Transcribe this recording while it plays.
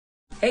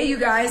Hey, you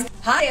guys.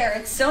 Hi there,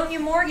 it's Sonia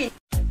Morgan.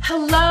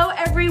 Hello,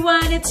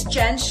 everyone. It's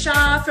Jen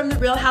Shaw from the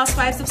Real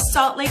Housewives of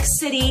Salt Lake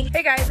City.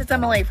 Hey, guys, it's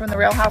Emily from the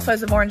Real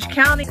Housewives of Orange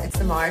County. It's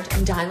the Marge.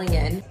 I'm dialing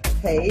in.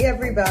 Hey,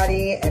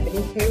 everybody.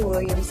 Ebony K.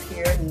 Williams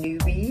here,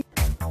 newbie.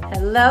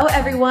 Hello,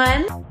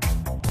 everyone.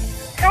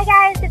 Hi,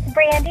 guys. It's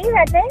Brandy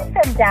Redmond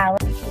from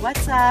Dallas.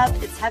 What's up?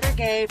 It's Heather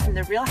Gay from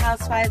the Real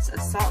Housewives of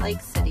Salt Lake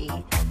City.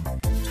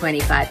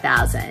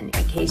 25,000,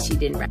 in case you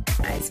didn't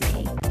recognize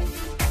me.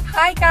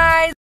 Hi,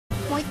 guys.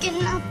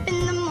 Waking up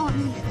in the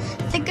morning,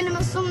 thinking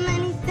about so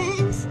many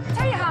things.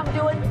 Tell you how I'm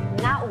doing.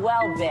 Not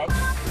well, bitch.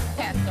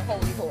 Past the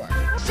holy whore.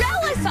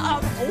 Jealous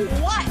of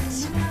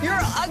what? Your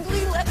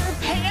ugly leather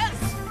pants?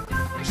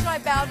 Should I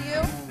bow to you?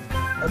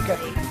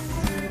 Okay.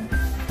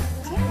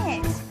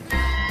 Damn it.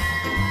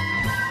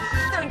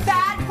 They're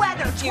bad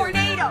weather,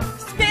 tornado,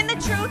 spin the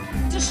truth,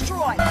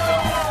 destroy.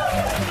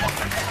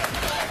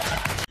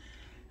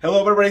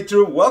 Hello Beverly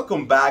True,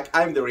 welcome back.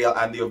 I'm the real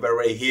Andy of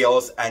Beverly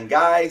Hills, and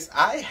guys,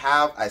 I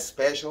have a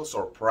special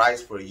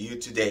surprise for you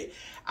today.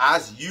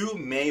 As you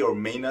may or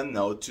may not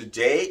know,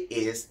 today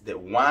is the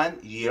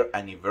 1-year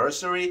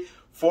anniversary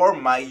for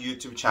my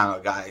YouTube channel,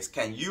 guys.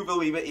 Can you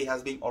believe it? It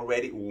has been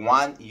already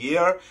 1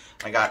 year.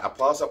 My God,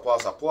 applause,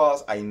 applause,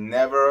 applause. I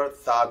never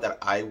thought that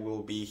I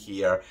will be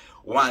here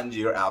 1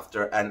 year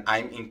after, and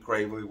I'm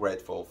incredibly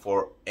grateful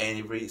for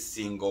every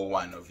single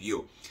one of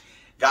you.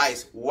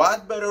 Guys,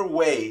 what better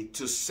way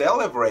to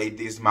celebrate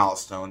this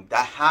milestone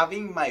than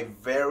having my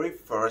very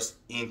first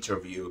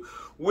interview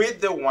with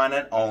the one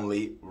and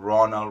only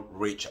Ronald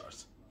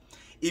Richards.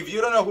 If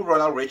you don't know who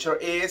Ronald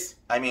Richards is,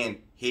 I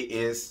mean, he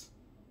is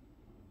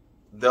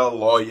the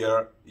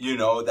lawyer, you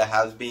know, that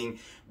has been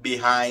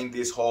behind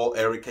this whole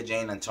Erika,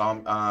 Jayne, and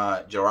Tom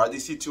Girardi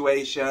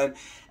situation.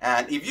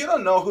 And if you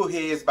don't know who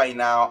he is by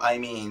now, I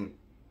mean,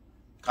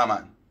 come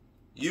on.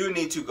 You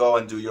need to go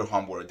and do your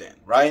homework then,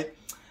 right?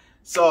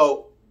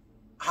 So,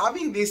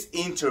 having this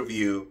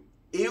interview,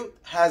 it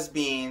has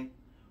been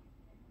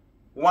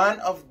one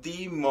of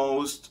the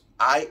most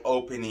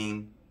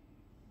eye-opening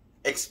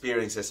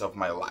experiences of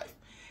my life.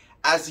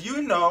 As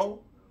you know,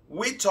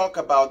 we talk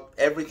about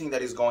everything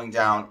that is going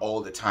down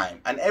all the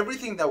time. And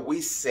everything that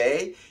we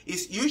say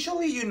is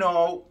usually, you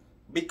know,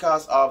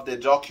 because of the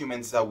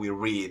documents that we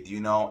read, you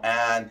know,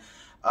 and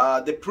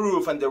the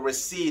proof and the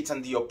receipts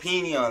and the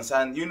opinions.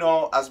 And, you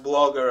know, as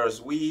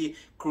bloggers, we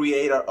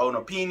create our own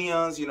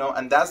opinions, you know,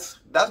 and that's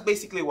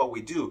basically what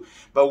we do.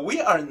 But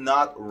we are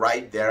not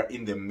right there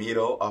in the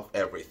middle of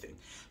everything.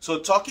 So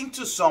talking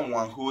to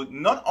someone who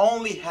not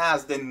only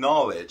has the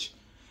knowledge,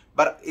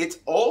 but it's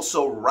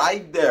also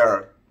right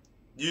there,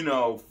 you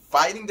know,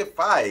 fighting the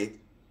fight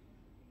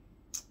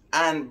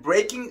and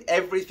breaking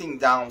everything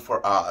down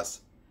for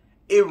us,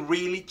 it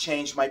really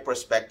changed my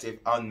perspective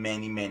on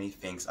many, many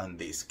things on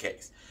this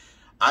case.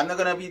 I'm not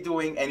going to be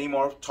doing any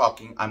more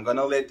talking. I'm going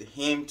to let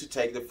him to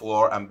take the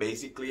floor and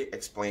basically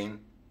explain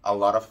a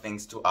lot of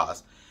things to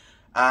us.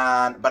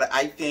 But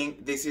I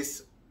think this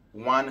is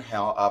one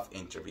hell of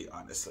interview,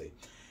 honestly.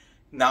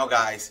 Now,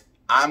 guys,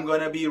 I'm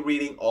going to be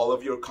reading all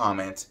of your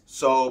comments.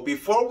 So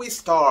before we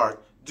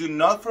start, do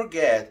not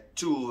forget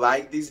to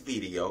like this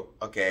video,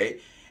 okay?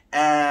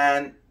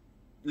 And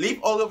leave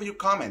all of your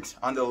comments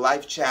on the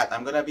live chat.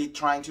 I'm going to be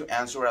trying to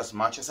answer as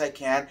much as I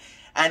can.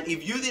 And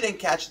if you didn't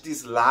catch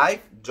this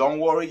live, don't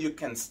worry, you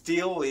can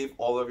still leave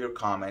all of your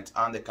comments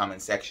on the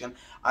comment section.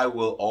 I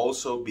will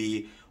also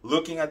be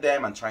looking at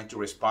them and trying to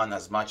respond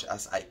as much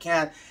as I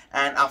can.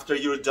 And after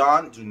you're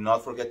done, do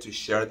not forget to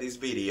share this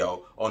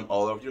video on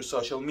all of your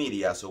social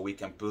media so we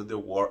can put the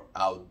word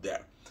out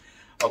there.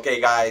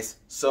 Okay, guys,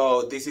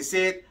 so this is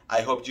it.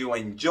 I hope you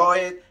enjoy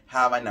it.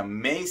 Have an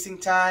amazing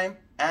time.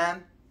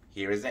 And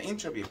here is the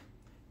interview.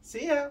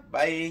 See ya.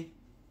 Bye.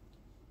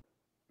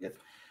 Yes.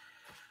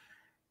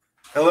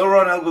 Hello,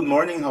 Ronald. Good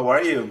morning. How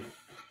are you?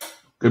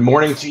 Good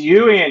morning to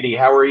you, Andy.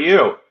 How are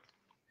you?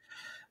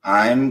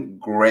 I'm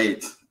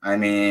great. I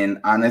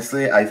mean,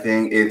 honestly, I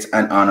think it's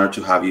an honor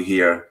to have you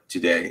here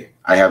today.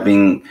 I have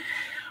been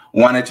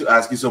wanted to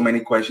ask you so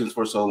many questions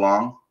for so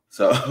long.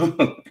 So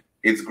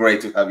it's great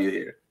to have you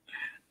here.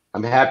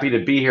 I'm happy to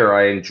be here.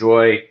 I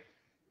enjoy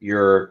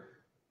your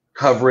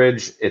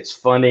coverage. It's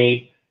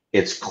funny.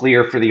 It's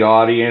clear for the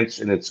audience,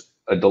 and it's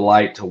a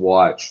delight to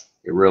watch.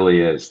 It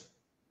really is.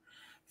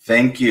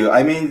 Thank you.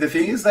 I mean, the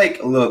thing is,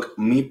 like, look,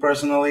 me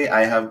personally,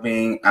 I have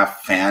been a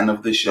fan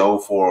of the show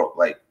for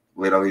like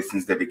literally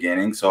since the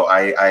beginning. So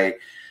I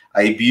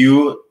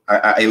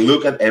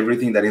look at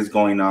everything that is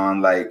going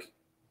on, like,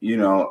 you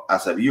know,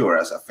 as a viewer,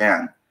 as a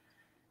fan.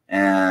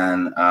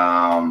 And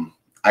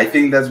I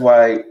think that's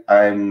why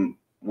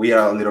we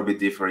are a little bit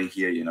different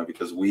here, you know,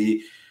 because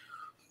we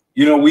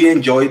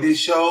enjoy these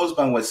shows,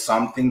 but when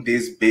something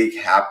this big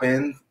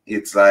happened,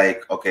 it's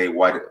like, okay,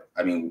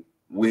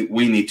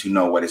 we need to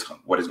know what is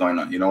going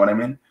on. You know what I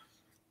mean?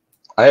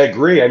 I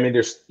agree. I mean,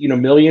 there's, you know,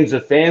 millions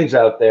of fans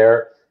out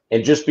there,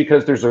 and just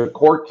because there's a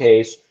court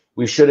case,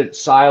 we shouldn't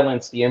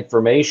silence the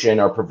information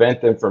or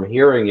prevent them from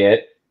hearing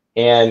it.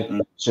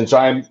 And since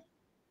I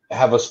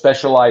have a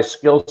specialized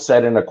skill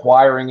set in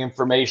acquiring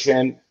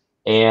information,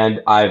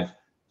 and I've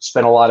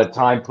spent a lot of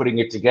time putting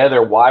it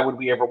together. Why would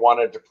we ever want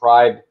to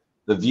deprive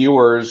the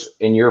viewers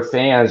and your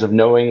fans of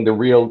knowing the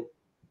real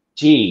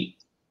tea?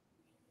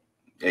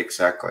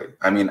 Exactly.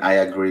 I mean, I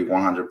agree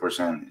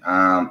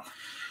 100%.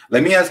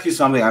 Let me ask you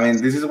something. I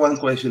mean, this is one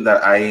question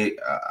that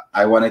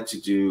I wanted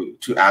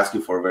to ask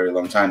you for a very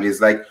long time.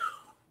 Is like,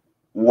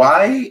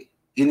 why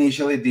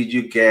initially did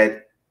you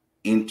get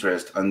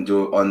interest on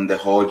the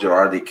whole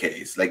Girardi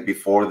case? Like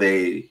before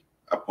they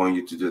appoint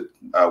you to do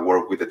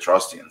work with the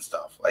trustee and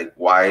stuff. Like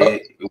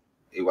why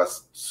it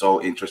was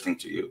so interesting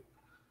to you?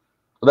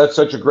 Well, that's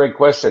such a great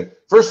question.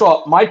 First of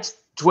all, my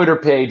Twitter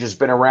page has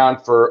been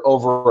around for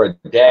over a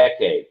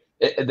decade.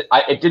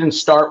 It didn't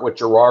start with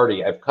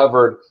Girardi. I've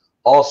covered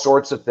all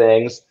sorts of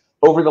things.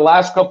 Over the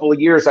last couple of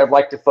years, I've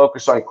liked to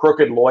focus on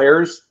crooked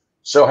lawyers.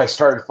 So I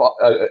started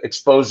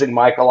exposing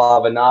Michael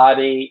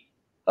Avenatti,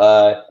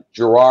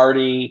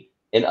 Girardi,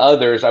 and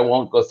others. I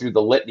won't go through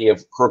the litany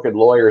of crooked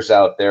lawyers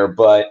out there,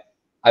 but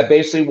I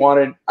basically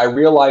I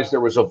realized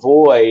there was a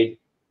void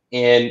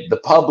in the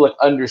public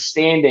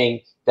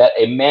understanding that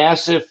a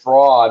massive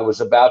fraud was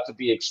about to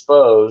be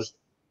exposed,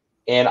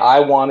 and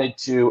I wanted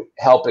to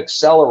help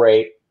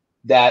accelerate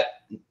that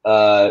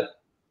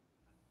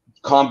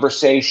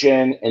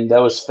conversation and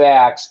those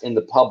facts in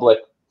the public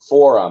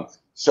forum.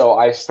 So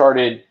I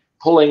started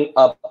pulling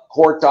up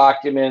court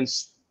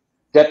documents,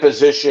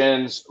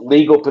 depositions,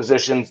 legal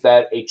positions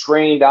that a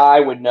trained eye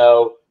would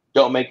know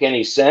don't make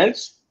any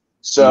sense.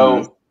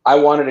 So I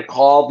wanted to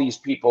call these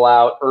people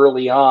out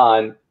early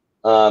on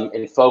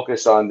and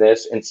focus on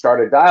this and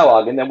start a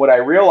dialogue. And then what I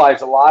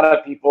realized, a lot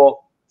of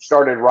people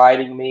started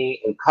writing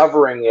me and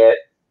covering it.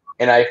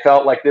 And I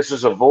felt like this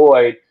is a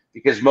void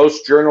because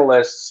most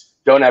journalists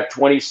don't have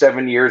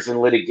 27 years in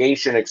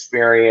litigation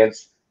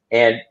experience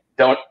and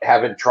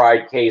haven't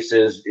tried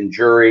cases in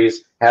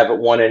juries, haven't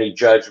won any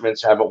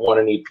judgments, haven't won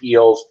any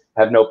appeals,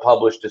 have no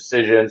published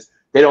decisions.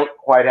 They don't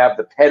quite have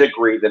the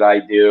pedigree that I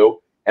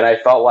do. And I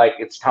felt like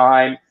it's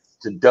time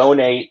to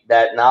donate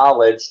that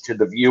knowledge to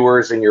the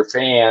viewers and your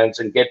fans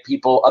and get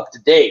people up to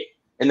date.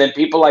 And then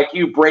people like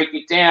you break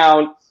it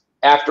down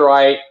after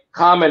I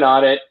comment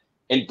on it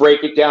and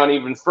break it down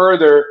even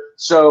further.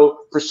 So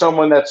for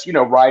someone that's,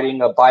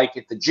 riding a bike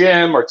at the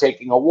gym or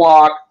taking a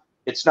walk,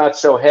 it's not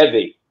so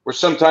heavy. Where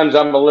sometimes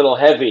I'm a little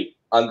heavy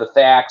on the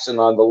facts and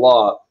on the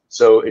law.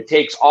 So it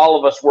takes all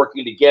of us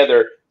working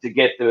together to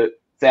get the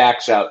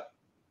facts out.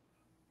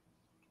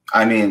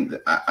 I mean,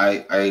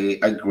 I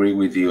agree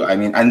with you. I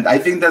mean, and I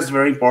think that's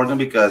very important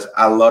because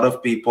a lot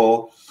of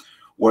people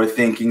were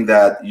thinking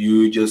that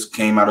you just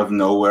came out of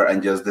nowhere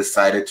and just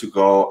decided to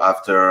go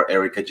after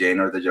Erika, Jayne,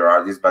 or the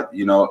Girardis. But,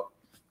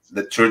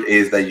 the truth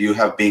is that you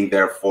have been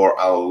there for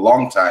a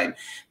long time.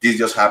 This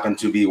just happened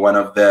to be one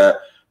of the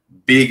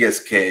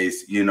biggest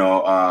case.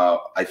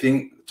 I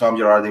think Tom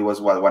Girardi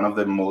was one of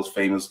the most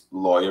famous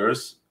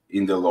lawyers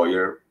in the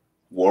lawyer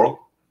world.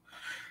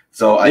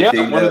 So I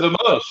think one of the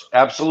most,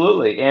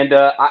 absolutely. And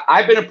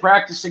I've been a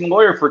practicing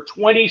lawyer for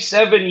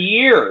 27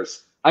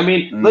 years. I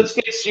mean, let's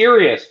get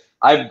serious.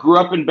 I grew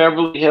up in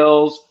Beverly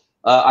Hills.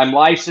 I'm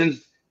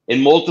licensed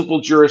in multiple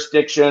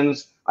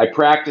jurisdictions. I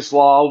practice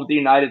law all over the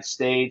United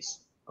States.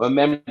 I'm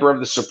a member of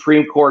the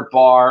Supreme Court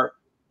bar,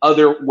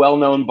 other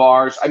well-known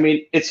bars. I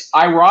mean, it's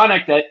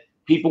ironic that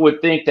people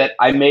would think that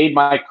I made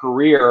my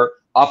career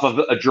off of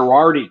a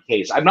Girardi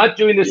case. I'm not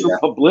doing this for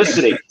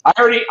publicity.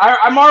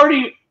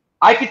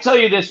 I could tell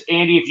you this,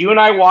 Andy, if you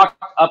and I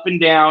walked up and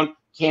down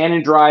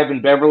Cannon Drive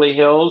in Beverly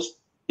Hills,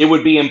 it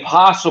would be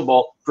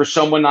impossible for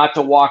someone not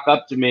to walk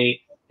up to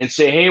me and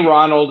say, hey,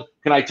 Ronald,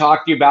 can I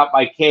talk to you about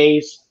my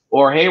case?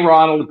 Or, hey,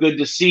 Ronald, good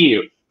to see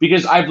you.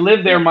 Because I've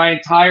lived there my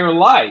entire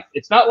life.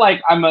 It's not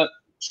like I'm a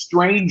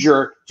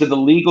stranger to the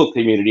legal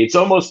community. It's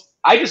almost,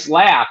 I just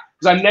laugh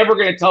because I'm never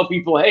going to tell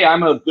people, hey,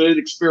 I'm a good,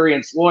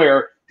 experienced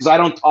lawyer, because I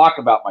don't talk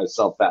about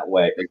myself that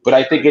way. But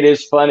I think it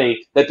is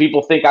funny that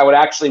people think I would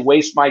actually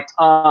waste my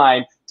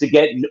time to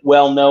get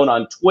well known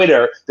on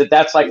Twitter,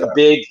 that's like a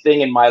big thing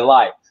in my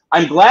life.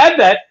 I'm glad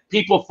that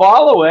people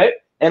follow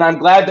it, and I'm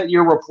glad that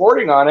you're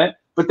reporting on it,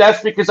 but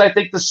that's because I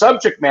think the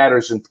subject matter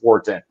is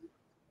important.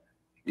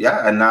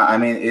 Yeah, and I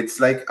mean, it's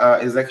like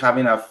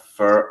having a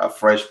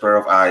fresh pair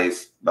of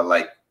eyes, but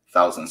like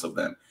thousands of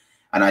them.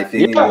 And I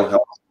think it will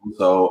help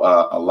also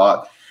a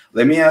lot.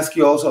 Let me ask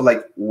you also,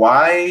 like,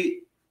 why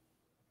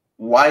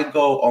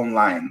go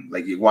online?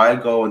 Like, why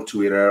go on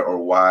Twitter, or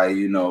why,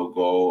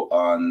 go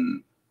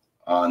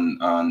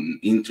on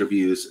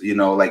interviews?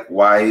 Like,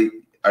 why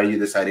are you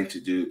deciding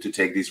to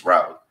take this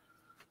route?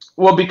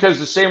 Well, because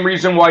the same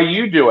reason why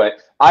you do it.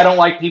 I don't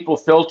like people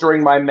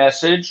filtering my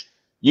message.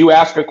 You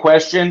ask a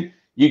question,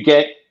 you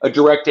get a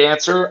direct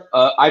answer.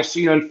 I've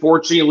seen,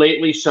 unfortunately,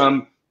 lately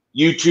some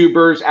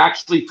YouTubers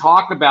actually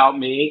talk about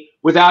me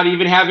without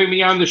even having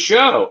me on the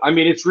show. I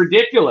mean, it's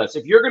ridiculous.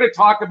 If you're going to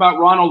talk about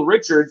Ronald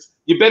Richards,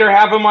 you better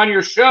have him on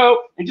your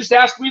show and just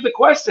ask me the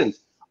questions.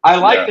 I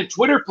like the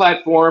Twitter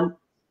platform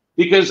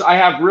because I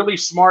have really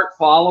smart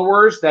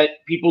followers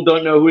that people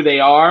don't know who they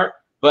are.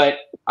 But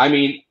I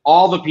mean,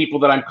 all the people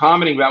that I'm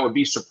commenting about would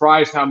be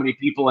surprised how many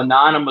people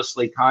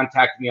anonymously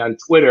contact me on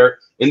Twitter,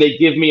 and they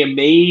give me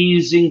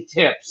amazing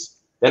tips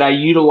that I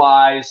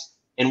utilize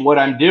in what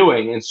I'm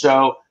doing. And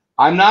so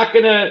I'm not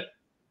going to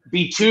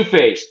be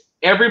two-faced.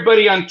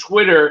 Everybody on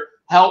Twitter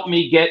helped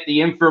me get the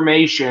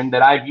information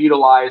that I've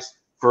utilized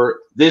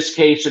for this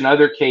case and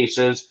other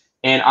cases,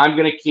 and I'm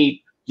going to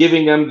keep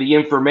giving them the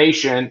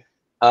information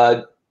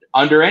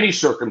under any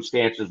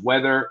circumstances,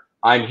 whether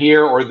I'm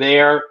here or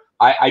there.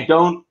 I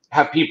don't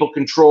have people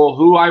control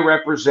who I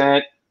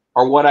represent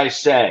or what I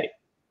say.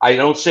 I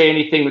don't say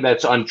anything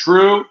that's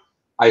untrue.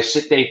 I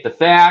state the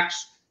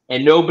facts,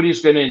 and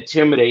nobody's going to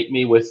intimidate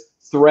me with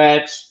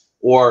threats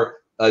or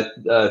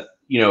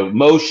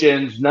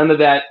motions. None of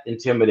that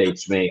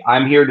intimidates me.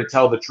 I'm here to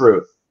tell the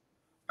truth.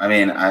 I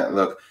mean,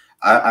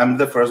 I'm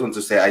the first one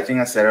to say, I think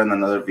I said it in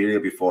another video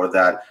before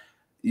that,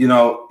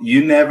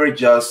 you never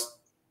just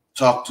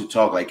talk to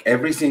talk. Like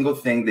every single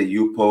thing that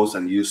you post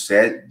and you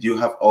said, you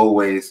have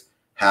always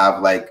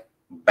have like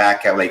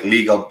backup, like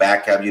legal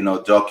backup,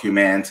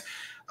 documents,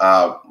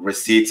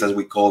 receipts, as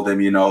we call them,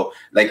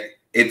 like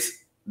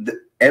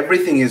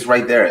everything is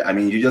right there. I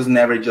mean, you just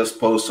never just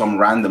post some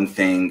random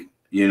thing,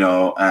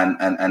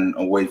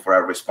 and wait for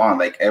a response.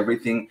 Like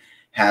everything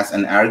has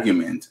an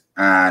argument.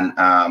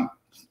 And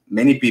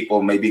many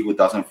people maybe who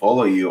doesn't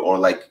follow you or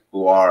like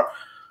who are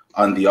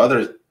on the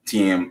other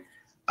team,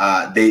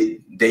 they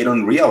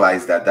don't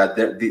realize that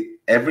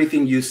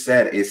everything you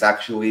said is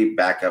actually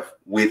backed up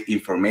with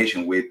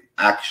information, with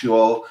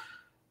actual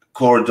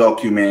core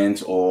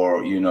documents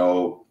or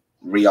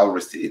real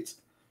receipts.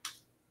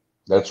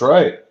 That's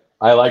right.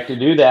 I like to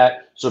do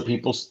that so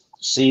people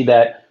see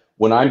that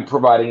when I'm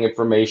providing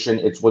information,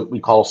 it's what we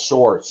call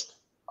sourced.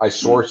 I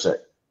source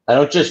it. I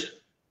don't just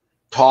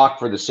talk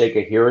for the sake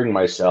of hearing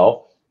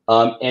myself.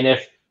 And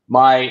if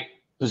my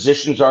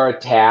positions are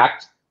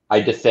attacked,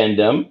 I defend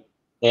them.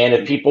 And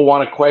if people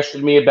want to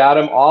question me about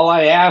them, all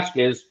I ask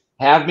is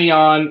have me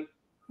on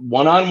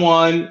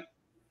one-on-one,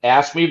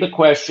 ask me the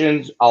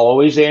questions. I'll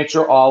always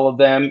answer all of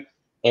them.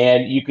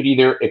 And you could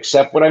either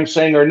accept what I'm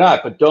saying or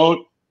not, but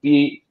don't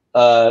be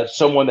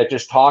someone that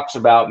just talks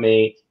about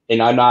me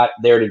and I'm not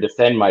there to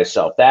defend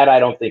myself. That I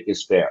don't think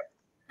is fair.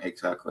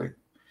 Exactly.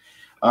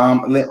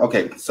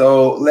 Okay,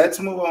 so let's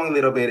move on a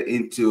little bit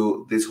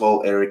into this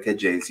whole Erika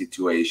Jayne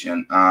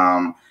situation.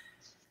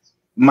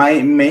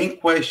 My main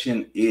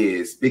question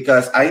is,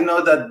 because I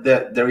know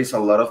that there is a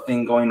lot of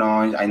things going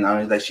on. I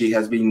know that she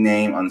has been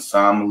named on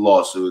some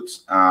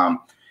lawsuits.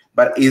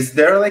 But is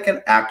there like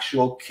an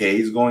actual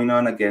case going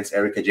on against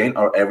Erika Jayne,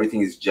 or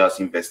everything is just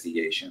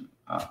investigation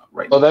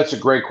right now? Well, that's a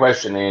great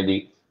question,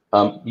 Andy.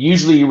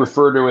 Usually you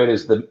refer to it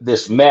as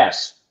this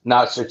mess,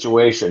 not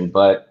situation,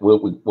 but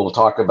we'll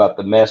talk about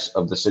the mess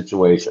of the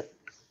situation.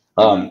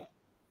 Your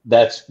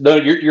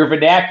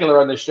vernacular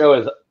on the show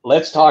is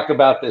let's talk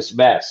about this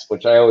mess,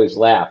 which I always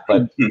laugh.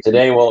 But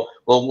today we'll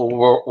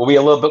be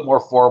a little bit more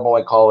formal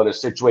and call it a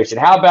situation.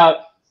 How about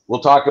we'll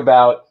talk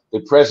about the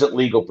present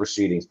legal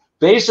proceedings?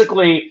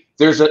 Basically,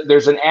 there's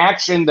an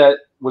action that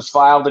was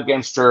filed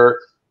against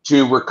her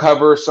to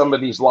recover some of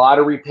these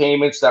lottery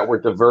payments that were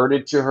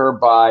diverted to her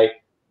by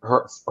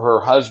her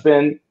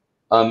husband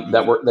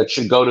that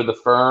should go to the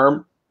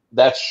firm.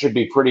 That should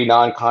be pretty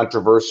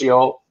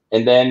non-controversial.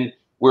 And then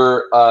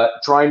we're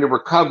trying to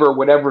recover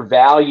whatever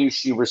value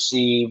she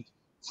received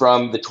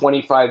from the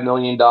 $25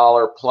 million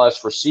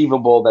plus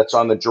receivable that's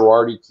on the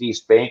Girardi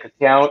Keys bank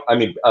account.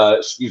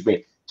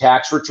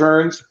 Tax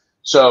returns.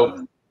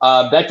 So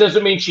that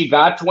doesn't mean she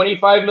got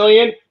 $25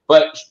 million,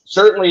 but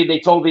certainly they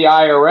told the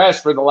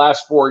IRS for the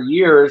last 4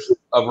 years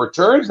of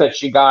returns that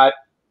she got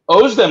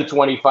owes them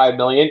 $25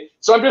 million.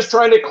 So I'm just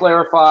trying to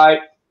clarify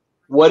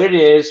what it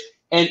is.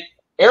 And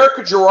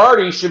Erika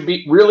Girardi should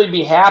really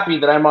be happy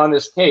that I'm on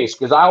this case,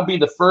 because I'll be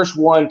the first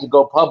one to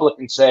go public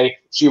and say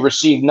she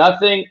received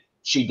nothing,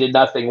 she did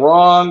nothing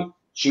wrong,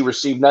 she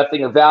received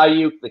nothing of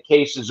value, the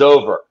case is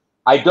over.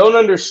 I don't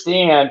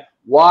understand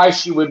why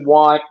she would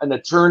want an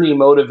attorney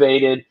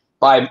motivated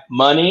by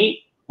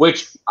money,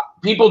 which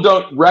people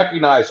don't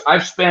recognize.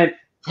 I've spent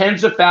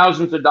tens of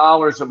thousands of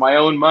dollars of my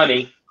own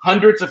money,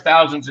 hundreds of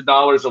thousands of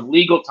dollars of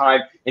legal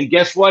time, and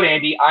guess what,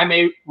 Andy? I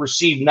may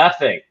receive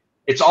nothing.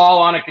 It's all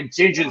on a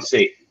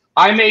contingency.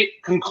 I may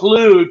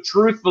conclude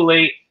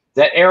truthfully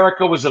that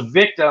Erika was a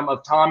victim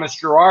of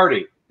Thomas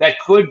Girardi. That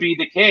could be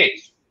the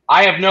case.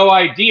 I have no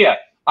idea.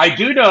 I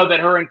do know that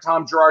her and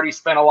Tom Girardi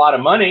spent a lot of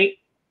money,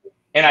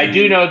 and I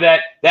do know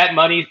that that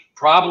money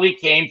probably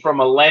came from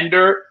a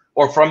lender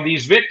or from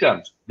these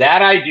victims.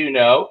 That I do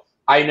know.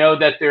 I know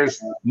that there's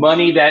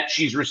money that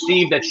she's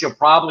received that she'll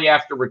probably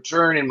have to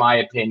return, in my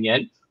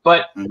opinion.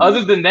 But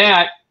other than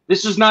that,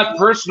 this is not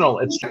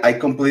personal. I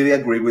completely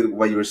agree with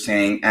what you're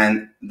saying,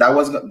 and that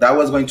was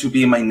going to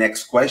be my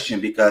next question,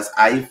 because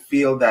I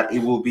feel that it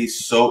will be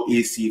so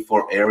easy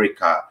for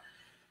Erika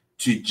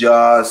to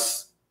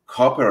just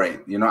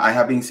cooperate. I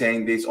have been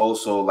saying this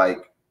also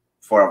like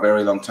for a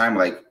very long time.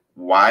 Like,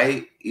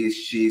 why is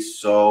she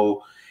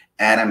so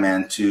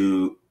adamant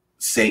to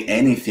say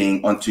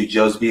anything, and to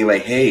just be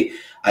like, hey,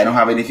 I don't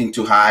have anything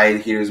to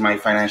hide. Here's my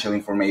financial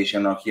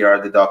information, or here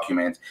are the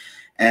documents.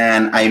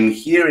 And I'm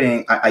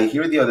hearing, I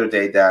hear the other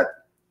day that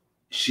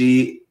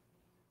she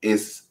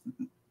is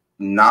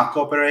not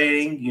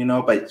cooperating, you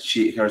know, but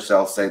she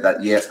herself said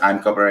that, yes, I'm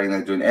cooperating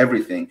and doing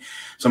everything.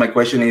 So my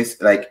question is,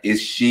 like,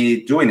 is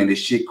she doing it? Is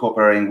she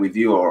cooperating with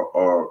you,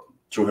 or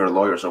through her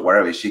lawyers or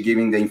whatever? Is she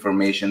giving the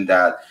information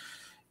that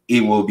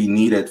it will be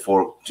needed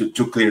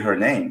to clear her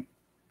name?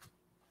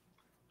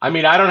 I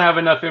mean, I don't have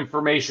enough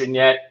information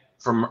yet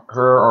from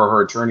her or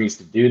her attorneys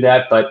to do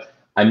that, but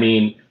I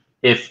mean,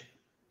 if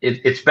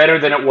it's better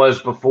than it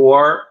was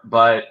before,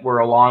 but we're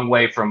a long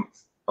way from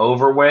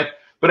over with.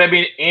 But I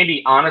mean,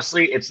 Andy,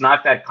 honestly, it's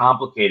not that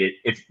complicated.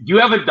 If you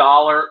have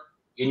 $1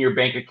 in your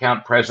bank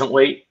account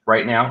presently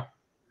right now?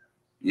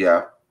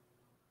 Yeah.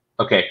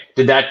 Okay.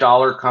 Did that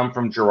dollar come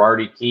from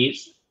Girardi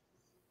Keys?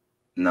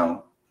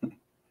 No.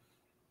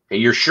 Okay,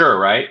 you're sure,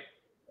 right?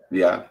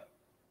 Yeah.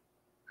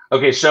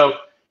 Okay, so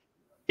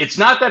it's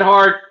not that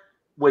hard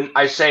when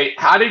I say,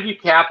 how did you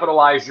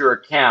capitalize your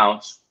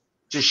accounts,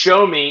 to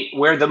show me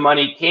where the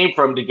money came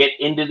from to get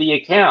into the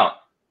account.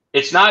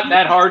 It's not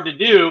that hard to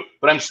do,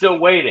 but I'm still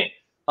waiting.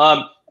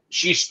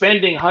 She's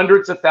spending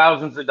hundreds of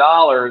thousands of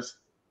dollars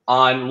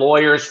on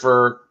lawyers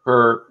for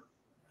her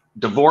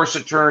divorce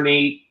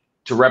attorney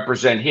to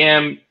represent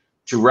him,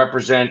 to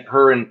represent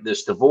her in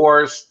this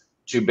divorce,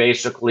 to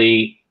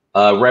basically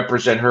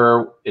represent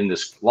her in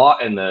this law,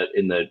 in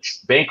the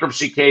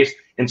bankruptcy case.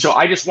 And so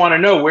I just want to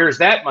know, where's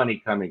that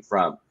money coming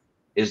from?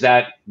 Is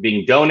that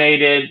being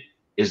donated?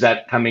 Is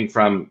that coming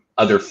from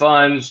other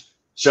funds?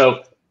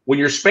 So when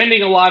you're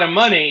spending a lot of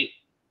money,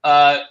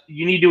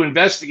 you need to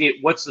investigate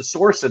what's the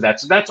source of that.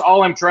 So that's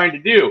all I'm trying to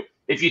do.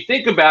 If you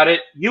think about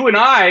it, you and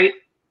I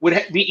would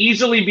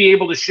easily be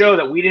able to show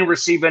that we didn't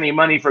receive any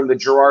money from the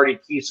Girardi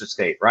Keys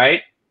estate,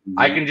 right? Mm-hmm.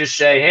 I can just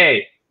say,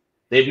 hey,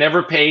 they've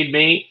never paid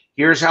me.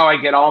 Here's how I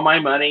get all my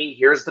money.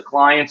 Here's the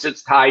clients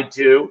it's tied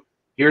to.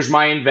 Here's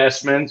my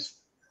investments.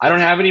 I don't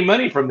have any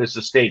money from this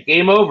estate.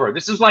 Game over.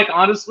 This is like,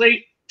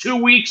 honestly, 2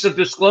 weeks of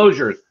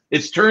disclosures.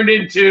 It's turned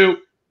into,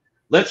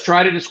 let's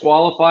try to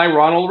disqualify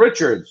Ronald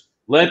Richards.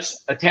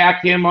 Let's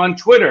attack him on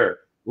Twitter.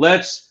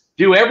 Let's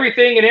do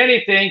everything and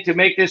anything to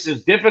make this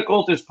as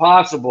difficult as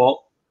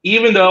possible,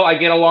 even though I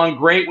get along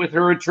great with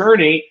her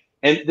attorney,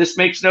 and this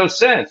makes no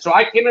sense. So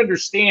I can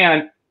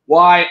understand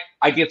why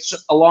I get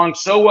along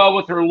so well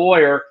with her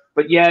lawyer,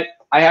 but yet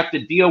I have to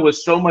deal with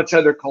so much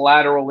other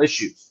collateral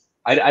issues.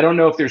 I don't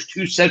know if there's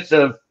two sets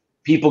of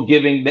people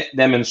giving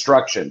them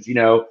instructions. You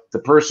know, the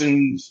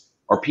persons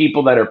or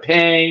people that are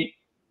paying,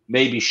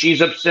 maybe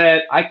she's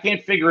upset. I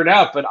can't figure it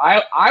out, but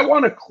I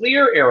want to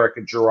clear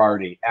Erika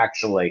Girardi,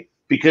 actually,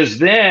 because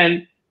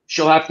then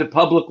she'll have to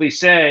publicly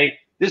say,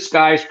 this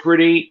guy's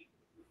pretty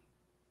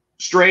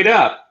straight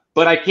up.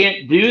 But I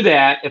can't do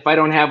that if I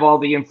don't have all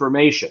the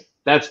information.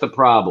 That's the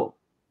problem.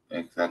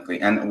 Exactly.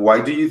 And why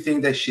do you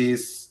think that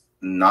she's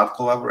not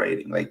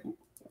collaborating? Like,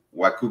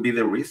 what could be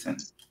the reason?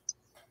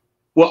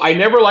 Well, I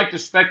never like to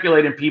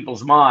speculate in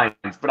people's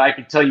minds, but I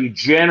can tell you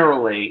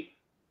generally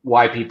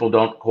why people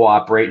don't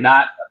cooperate.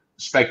 Not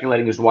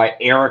speculating as why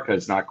Erika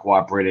is not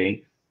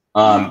cooperating.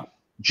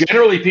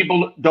 Generally,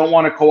 people don't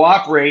want to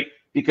cooperate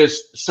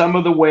because some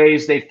of the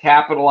ways they've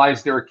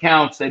capitalized their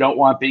accounts, they don't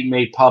want being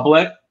made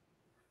public.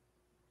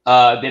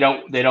 They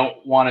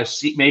don't want to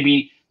see,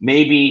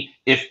 maybe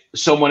if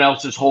someone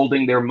else is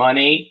holding their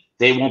money,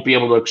 they won't be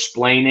able to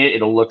explain it.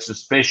 It'll look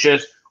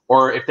suspicious.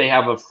 Or if they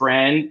have a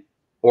friend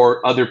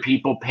or other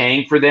people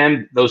paying for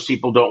them, those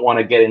people don't want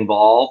to get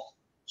involved.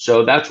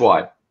 So that's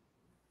why.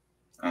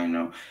 I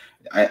know.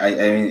 I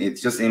mean,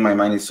 it's just in my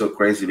mind, it's so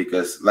crazy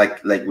because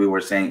like we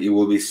were saying, it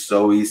will be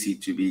so easy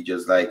to be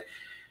just like,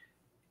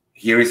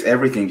 here is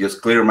everything,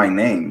 just clear my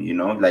name, you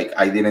know, like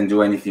I didn't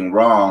do anything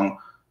wrong.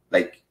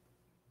 Like,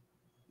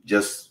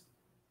 just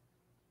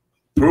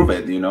prove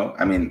it, you know?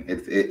 I mean,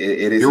 it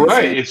is. You're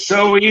right. It's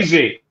so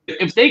easy.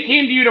 If they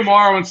came to you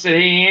tomorrow and said,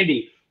 hey,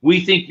 Andy,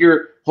 we think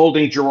you're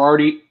holding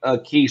Girardi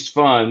Keys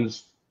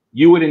funds,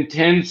 you would in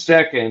 10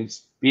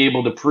 seconds be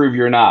able to prove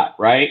you're not,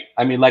 right?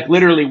 I mean, like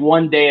literally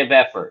 1 day of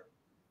effort.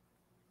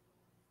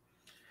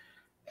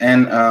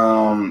 And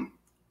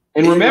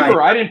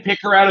remember, I didn't pick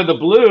her out of the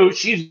blue.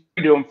 She's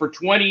been doing for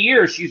 20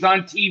 years. She's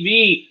on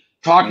TV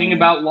talking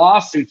about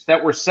lawsuits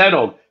that were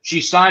settled.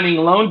 She's signing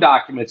loan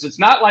documents. It's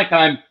not like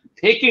I'm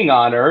picking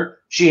on her.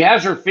 She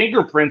has her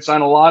fingerprints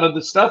on a lot of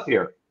the stuff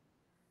here.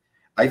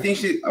 I think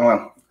she,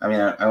 well, I mean,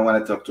 I don't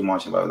want to talk too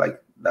much about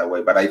like that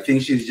way, but I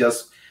think she's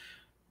just,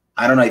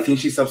 I don't know. I think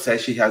she's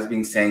upset. She has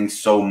been saying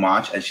so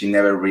much and she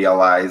never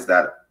realized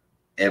that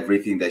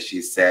everything that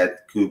she said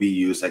could be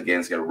used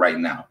against her right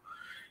now.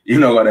 You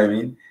know what I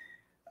mean?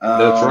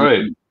 That's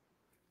right.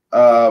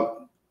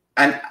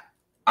 And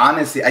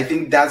honestly, I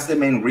think that's the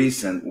main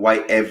reason why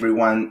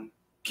everyone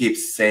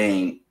keeps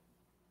saying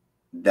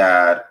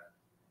that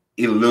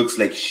it looks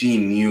like she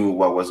knew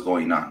what was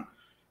going on,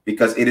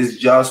 because it is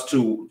just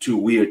too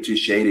weird, too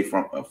shady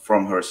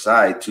from her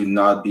side to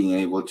not being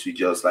able to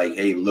just like,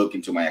 hey, look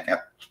into my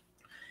account.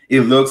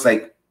 It looks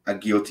like a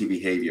guilty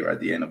behavior at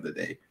the end of the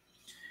day.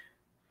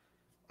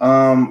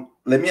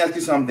 Let me ask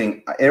you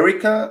something.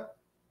 Erika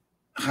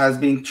has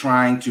been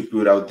trying to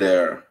put out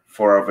there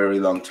for a very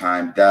long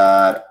time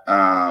that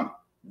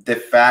the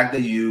fact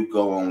that you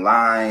go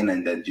online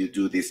and that you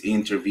do these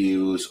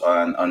interviews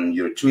on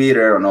your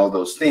Twitter and all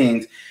those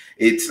things,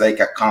 it's like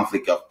a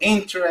conflict of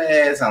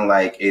interest and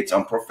like it's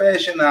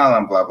unprofessional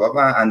and blah, blah,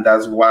 blah. And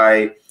that's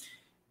why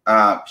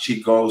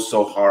she goes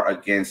so hard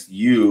against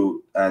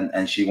you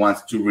and she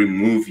wants to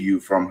remove you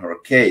from her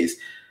case.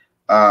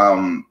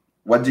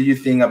 What do you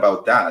think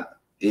about that?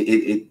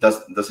 It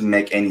doesn't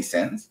make any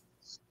sense.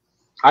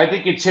 I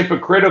think it's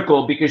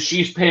hypocritical because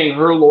she's paying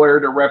her lawyer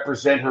to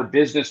represent her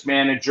business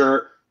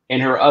manager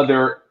and her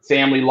other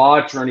family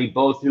law attorney,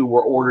 both who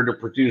were ordered to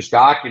produce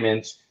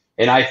documents.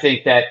 And I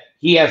think that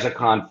he has a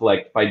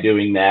conflict by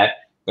doing that.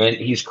 And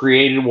he's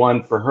created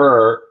one for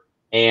her.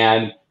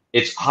 And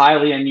it's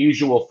highly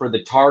unusual for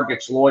the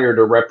target's lawyer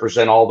to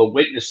represent all the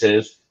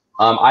witnesses.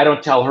 I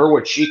don't tell her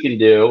what she can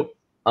do.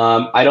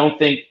 I don't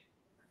think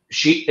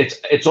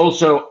it's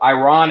also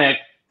ironic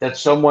that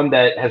someone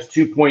that has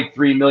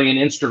 2.3 million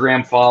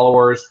Instagram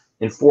followers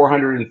and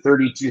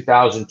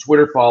 432,000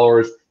 Twitter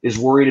followers is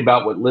worried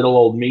about what little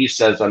old me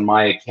says on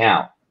my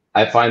account.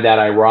 I find that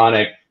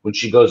ironic when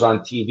she goes on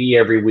TV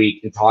every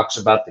week and talks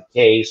about the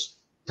case,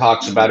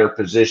 talks about her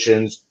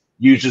positions,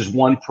 uses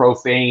one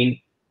profane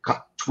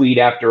tweet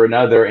after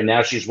another, and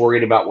now she's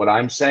worried about what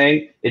I'm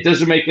saying. It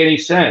doesn't make any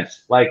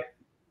sense. Like,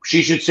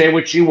 she should say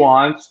what she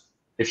wants.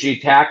 If she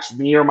attacks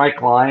me or my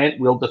client,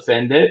 we'll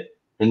defend it,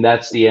 and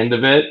that's the end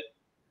of it.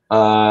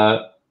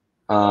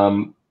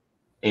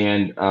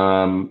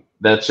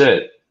 That's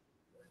it.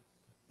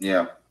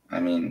 Yeah, I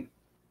mean,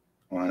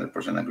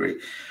 100% agree.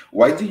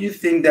 Why do you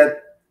think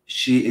that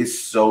she is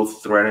so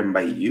threatened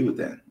by you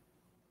then?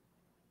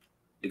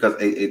 Because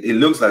it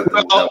looks like,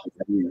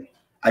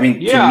 I mean,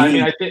 yeah, to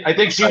me, I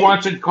think she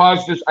wants to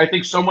cause this. I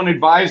think someone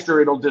advised her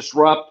it'll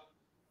disrupt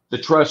the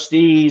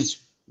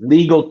trustees'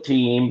 legal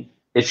team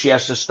if she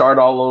has to start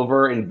all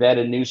over and vet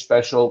a new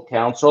special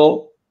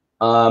counsel.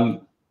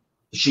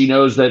 She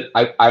knows that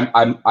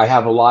I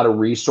have a lot of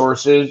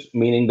resources,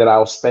 meaning that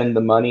I'll spend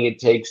the money it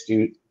takes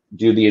to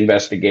do the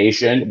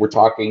investigation. We're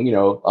talking,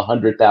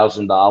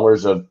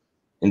 $100,000 of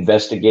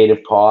investigative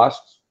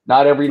costs.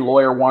 Not every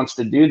lawyer wants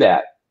to do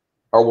that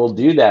or will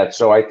do that.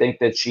 So I think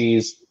that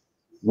she's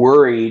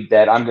worried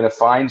that I'm going to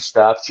find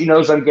stuff. She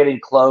knows I'm getting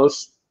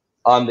close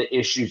on the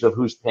issues of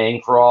who's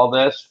paying for all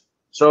this.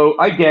 So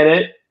I get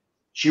it.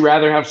 She'd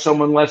rather have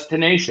someone less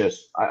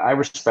tenacious. I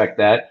respect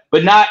that,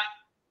 but not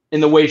in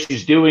the way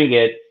she's doing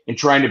it and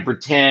trying to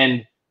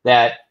pretend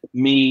that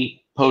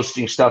me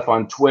posting stuff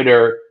on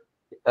Twitter,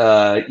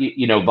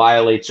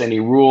 violates any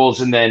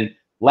rules. And then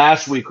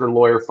last week, her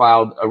lawyer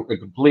filed a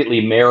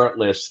completely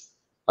meritless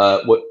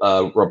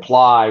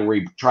reply where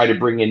he tried to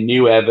bring in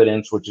new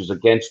evidence, which is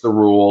against the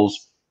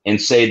rules, and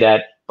say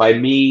that by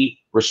me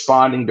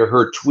responding to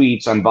her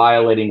tweets, I'm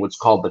violating what's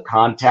called the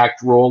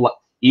contact rule,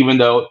 even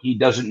though he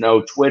doesn't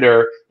know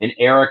Twitter and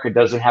Erika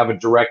doesn't have a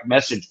direct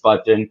message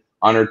button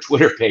on her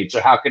Twitter page. So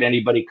how could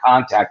anybody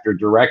contact her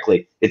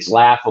directly? It's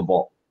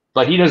laughable.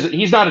 But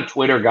he's not a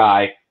Twitter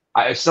guy.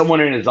 Someone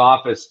in his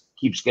office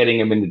keeps getting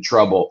him into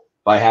trouble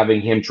by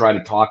having him try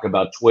to talk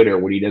about Twitter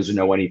when he doesn't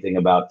know anything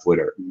about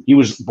Twitter. He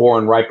was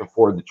born right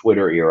before the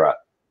Twitter era.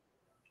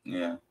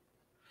 Yeah.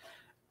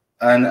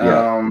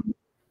 And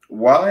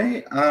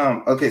why?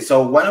 Okay,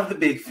 so one of the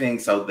big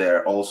things out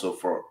there also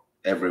for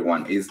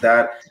everyone is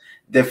that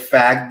the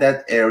fact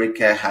that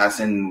Erika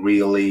hasn't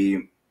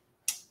really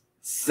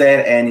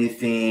said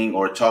anything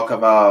or talk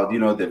about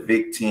the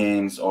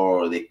victims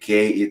or the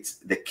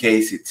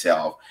case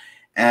itself,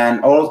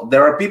 and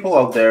there are people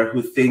out there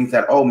who think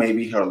that, oh,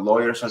 maybe her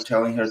lawyers are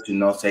telling her to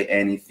not say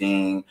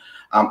anything.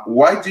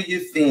 Why do you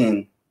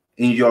think,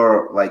 in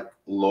your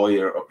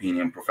lawyer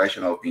opinion,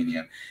 professional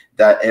opinion,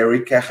 that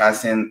Erika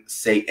hasn't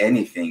say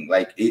anything?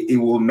 Like, it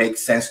will make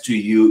sense to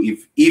you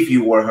if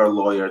you were her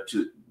lawyer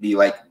to be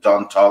like,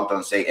 don't talk,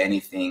 don't say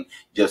anything,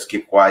 just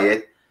keep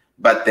quiet,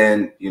 but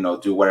then,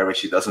 do whatever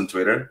she does on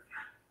Twitter?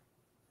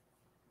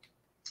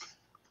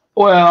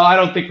 Well, I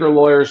don't think her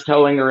lawyer's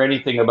telling her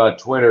anything about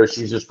Twitter.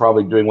 She's just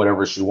probably doing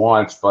whatever she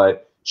wants,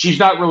 but she's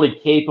not really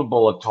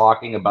capable of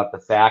talking about the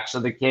facts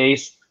of the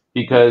case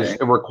because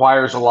it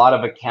requires a lot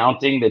of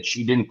accounting that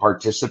she didn't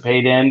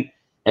participate in,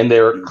 and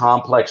there are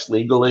complex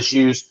legal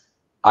issues.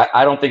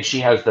 I don't think she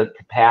has the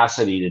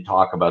capacity to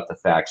talk about the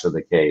facts of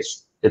the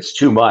case. It's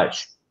too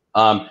much.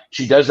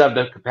 She does have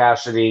the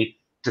capacity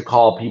to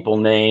call people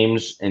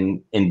names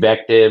and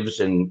invectives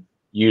and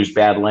use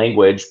bad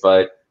language,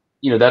 but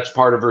that's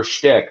part of her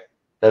shtick.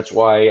 That's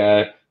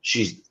why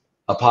she's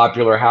a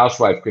popular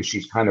housewife, because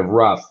she's kind of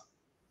rough.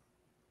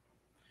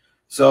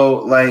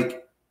 So,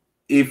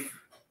 if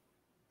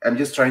I'm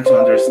just trying to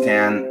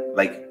understand,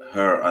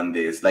 her on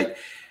this,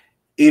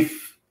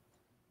 if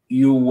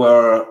you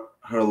were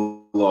her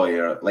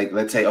lawyer,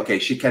 let's say, okay,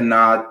 she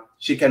cannot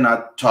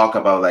talk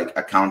about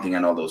accounting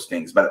and all those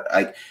things, but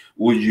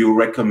would you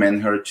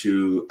recommend her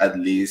to at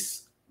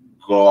least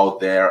go out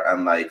there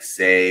and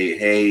say,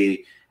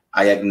 hey,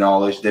 I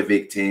acknowledge the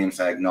victims,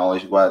 I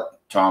acknowledge what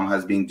Tom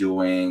has been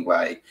doing,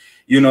 like,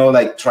 you know,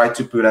 like try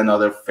to put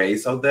another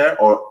face out there,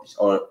 or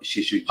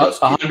she should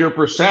just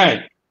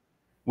 100%.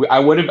 I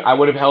would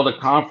have held a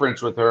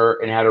conference with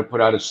her and had her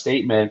put out a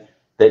statement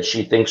that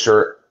she thinks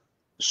her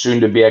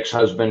soon-to-be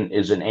ex-husband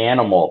is an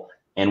animal,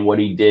 and what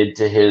he did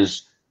to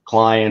his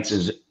clients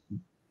is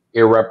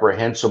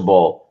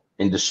irreprehensible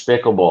and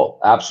despicable.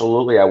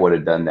 Absolutely, I would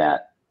have done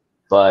that,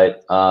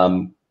 but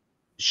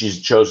she's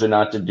chosen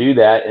not to do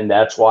that, and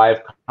that's why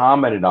I've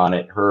commented on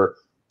it. Her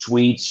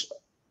tweets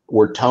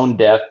were tone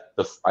deaf.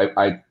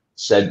 I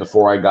said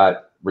before I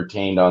got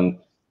retained on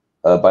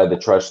by the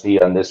trustee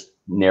on this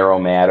narrow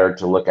matter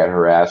to look at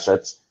her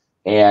assets,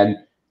 and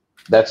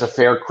that's a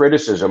fair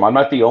criticism. I'm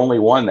not the only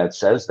one that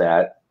says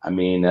that. I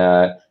mean,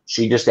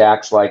 she just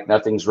acts like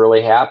nothing's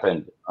really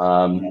happened,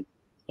 and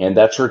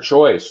that's her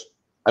choice.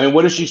 I mean,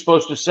 what is she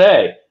supposed to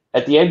say?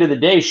 At the end of the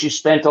day, she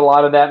spent a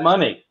lot of that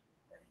money.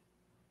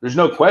 There's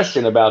no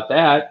question about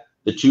that.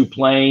 The 2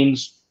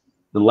 planes,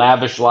 the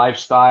lavish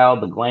lifestyle,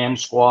 the glam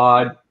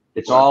squad,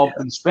 it's all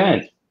been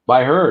spent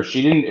by her.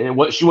 She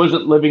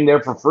wasn't living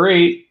there for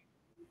free.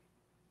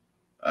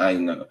 I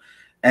know.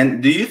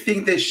 And do you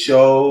think the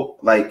show,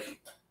 like,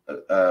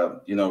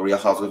 you know, Real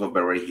Housewives of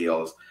Beverly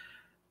Hills,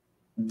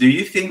 do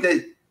you think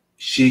that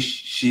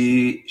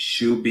she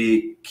should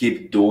be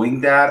keep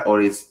doing that,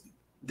 or is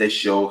the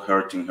show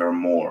hurting her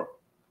more?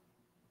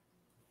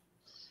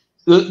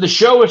 The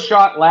show was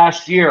shot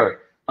last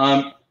year.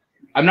 I'm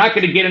not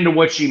going to get into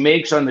what she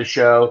makes on the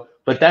show,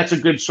 but that's a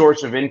good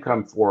source of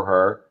income for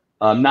her.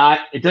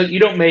 You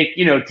don't make,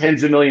 you know,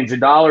 tens of millions of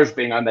dollars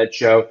being on that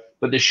show,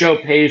 but the show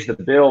pays the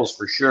bills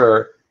for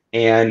sure.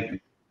 And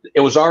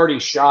it was already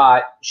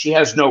shot. She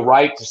has no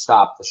right to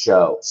stop the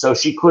show. So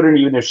she couldn't,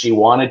 even if she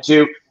wanted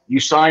to. You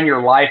sign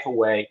your life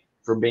away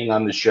from being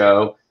on the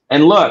show.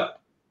 And look,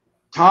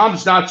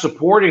 Tom's not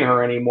supporting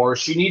her anymore.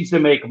 She needs to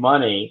make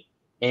money.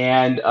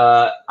 And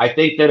I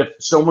think that if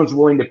someone's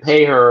willing to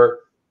pay her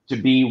to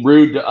be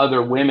rude to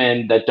other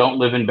women that don't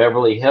live in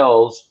Beverly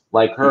Hills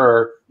like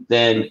her,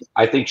 then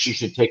I think she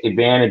should take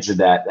advantage of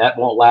that. That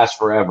won't last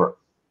forever.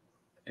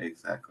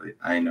 Exactly.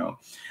 I know.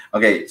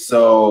 Okay,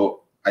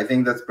 so I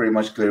think that's pretty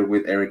much clear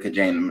with Erika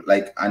Jayne.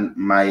 Like, and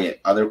my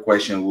other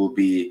question will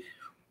be,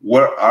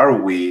 where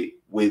are we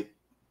with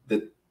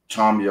the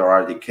Tom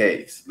Girardi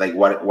case? Like,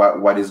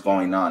 what is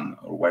going on,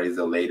 or what is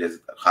the latest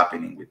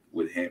happening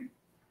with him?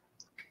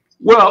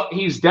 Well,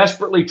 he's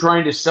desperately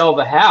trying to sell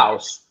the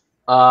house.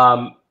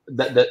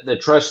 The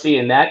trustee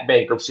in that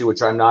bankruptcy,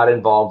 which I'm not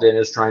involved in,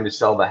 is trying to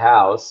sell the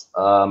house.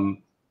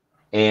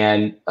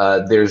 And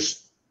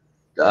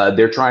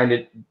they're trying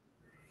to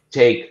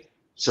take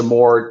some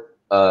more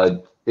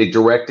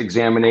direct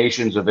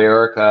examinations of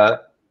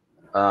Erika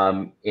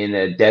in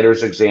a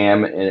debtor's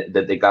exam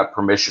that they got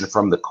permission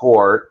from the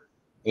court.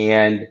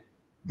 And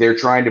they're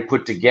trying to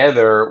put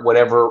together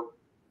whatever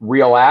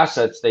real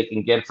assets they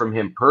can get from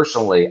him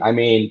personally. I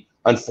mean,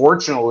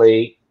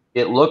 unfortunately,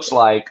 it looks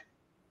like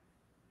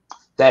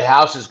that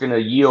house is going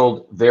to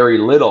yield very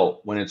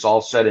little when it's all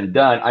said and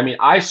done. I mean,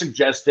 I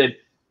suggested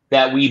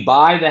that we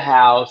buy the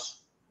house,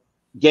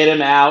 get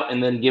him out,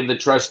 and then give the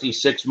trustee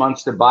 6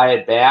 months to buy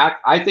it back.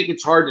 I think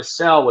it's hard to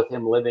sell with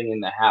him living in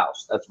the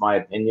house. That's my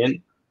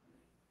opinion,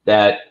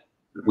 that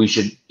he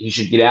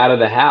should get out of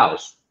the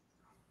house.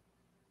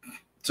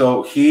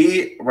 So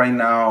he right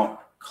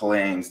now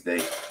claims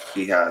that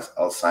he has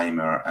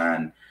Alzheimer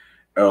and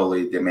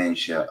early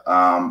dementia.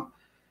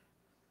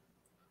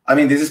 I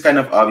mean, this is kind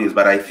of obvious,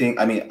 but I think,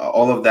 I mean,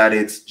 all of that,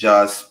 it's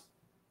just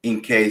in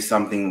case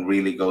something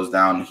really goes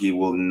down, he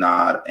will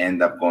not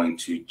end up going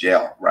to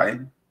jail, right?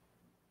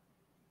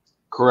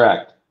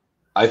 Correct.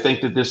 I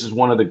think that this is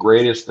one of the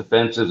greatest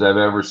defenses I've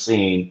ever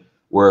seen,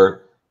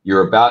 where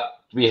you're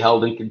about to be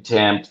held in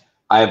contempt.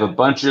 I have a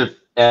bunch of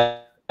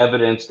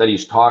evidence that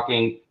he's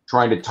trying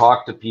to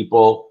talk to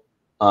people,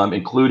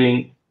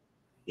 including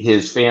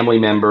his family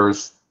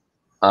members,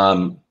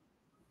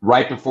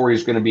 right before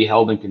he's going to be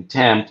held in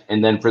contempt.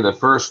 And then for the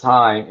first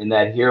time in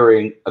that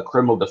hearing, a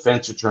criminal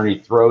defense attorney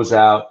throws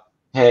out,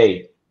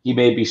 hey, he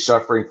may be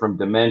suffering from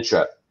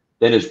dementia.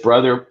 Then his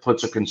brother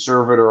puts a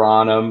conservator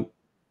on him.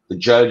 The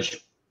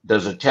judge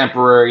does a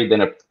temporary,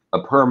 then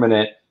a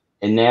permanent.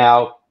 And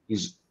now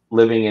he's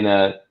living in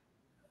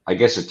I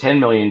guess a $10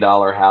 million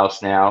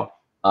house now,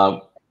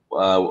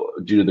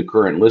 due to the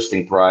current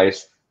listing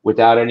price,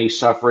 without any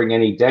suffering,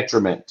 any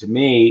detriment. To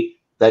me,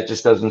 that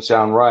just doesn't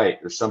sound right.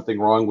 There's something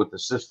wrong with the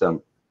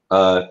system.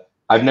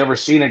 I've never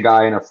seen a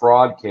guy in a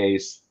fraud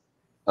case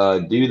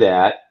do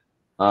that,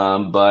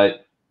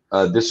 but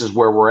this is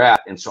where we're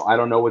at. And so I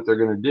don't know what they're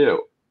going to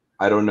do.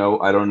 I don't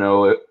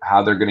know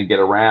how they're going to get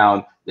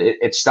around.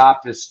 It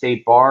stopped his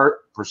state bar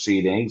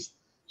proceedings,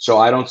 so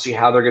I don't see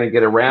how they're going to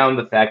get around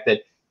the fact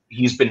that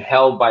he's been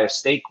held by a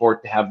state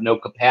court to have no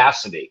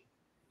capacity.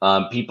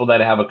 People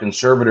that have a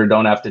conservator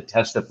don't have to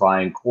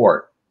testify in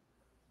court.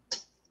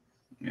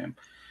 Yeah.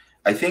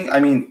 I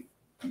mean,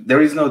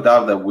 there is no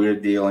doubt that we're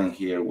dealing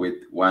here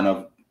with one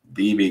of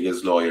the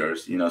biggest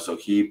lawyers, you know, so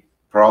he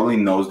probably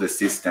knows the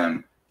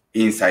system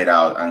inside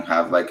out and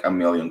have like a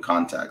million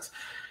contacts.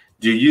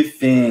 do you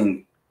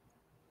think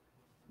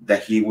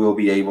that he will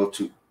be able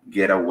to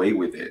get away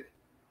with it?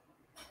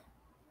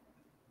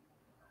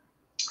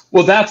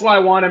 Well, that's why I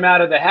want him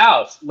out of the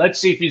house. Let's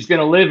see if he's going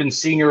to live in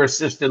senior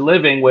assisted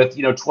living with,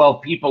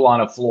 12 people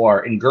on a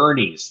floor and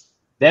gurneys.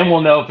 Then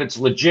we'll know if it's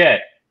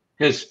legit.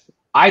 Because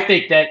I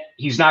think that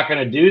he's not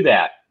going to do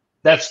that.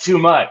 That's too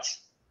much.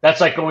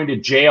 That's like going to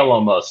jail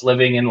almost,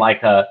 living in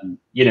like a,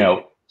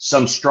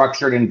 some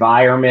structured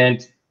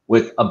environment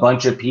with a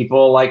bunch of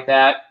people like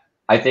that.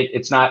 I think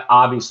it's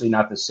obviously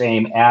not the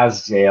same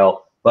as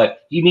jail,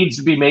 but he needs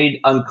to be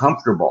made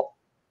uncomfortable.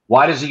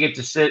 Why does he get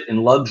to sit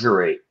in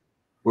luxury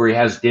where he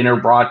has dinner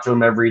brought to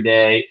him every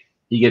day?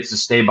 He gets to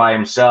stay by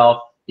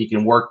himself. He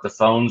can work the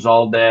phones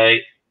all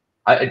day.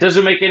 It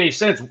doesn't make any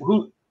sense.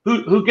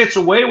 Who gets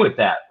away with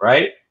that,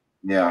 right?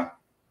 Yeah.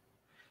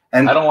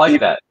 And I don't like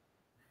that.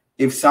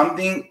 If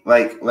something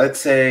like, let's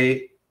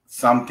say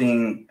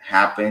something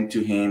happened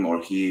to him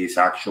or he is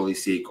actually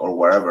sick or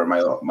whatever,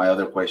 my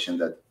other question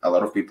that a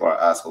lot of people are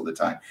asked all the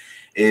time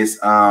is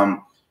at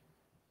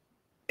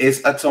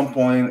some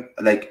point,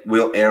 like,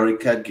 will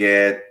Erika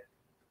get,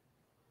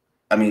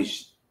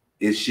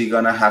 is she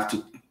gonna have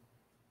to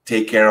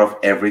take care of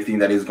everything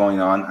that is going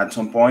on at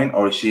some point,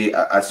 or she,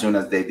 as soon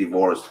as they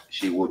divorce,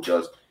 she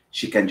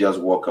can just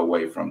walk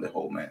away from the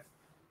whole man?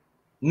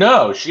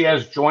 No, she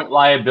has joint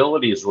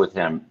liabilities with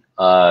him.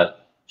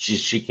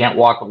 She can't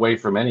walk away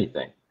from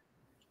anything.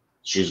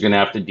 She's gonna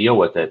have to deal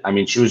with it.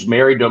 She was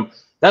married to him.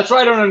 That's what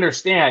I don't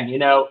understand.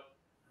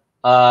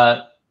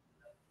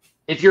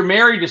 If you're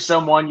married to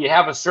someone, you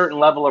have a certain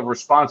level of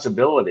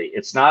responsibility.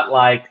 It's not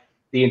like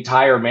the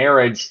entire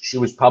marriage she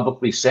was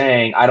publicly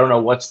saying, I don't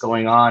know what's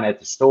going on at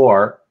the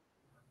store,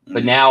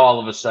 but now all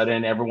of a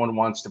sudden everyone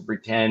wants to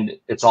pretend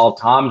it's all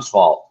Tom's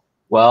fault.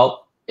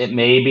 Well, it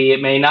may be,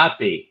 it may not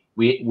be.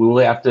 We will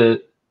have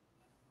to,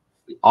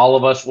 all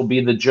of us will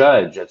be the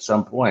judge at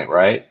some point,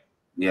 right?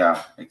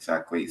 Yeah,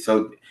 exactly.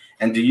 So,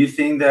 and do you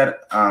think that,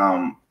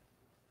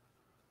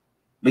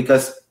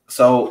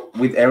 so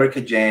with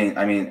Erika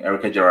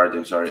Girardi,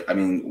 I'm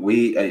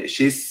sorry.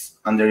 She's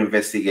under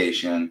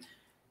investigation.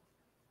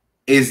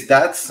 Is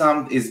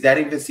that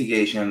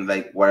investigation,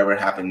 like whatever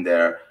happened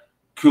there,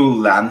 could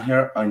land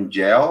her on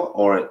jail,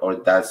 or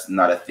that's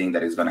not a thing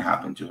that is going to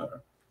happen to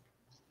her?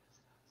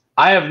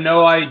 I have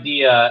no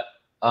idea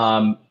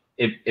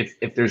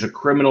if there's a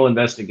criminal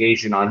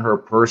investigation on her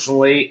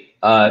personally.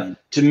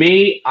 To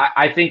me,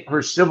 I think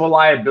her civil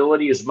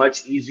liability is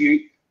much easier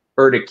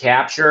to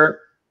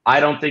capture. I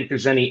don't think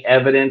there's any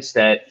evidence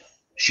that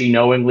she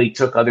knowingly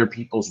took other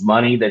people's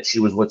money that she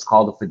was what's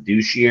called a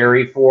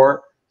fiduciary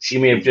for. She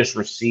may have just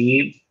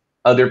received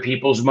other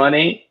people's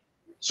money.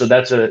 So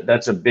that's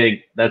a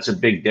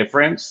big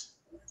difference.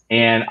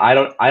 And I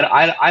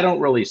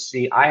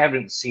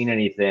haven't seen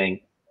anything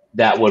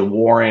that would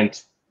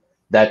warrant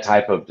that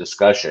type of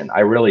discussion.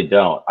 I really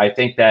don't. I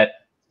think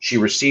that she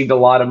received a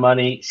lot of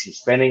money. She's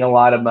spending a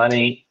lot of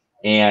money,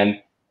 and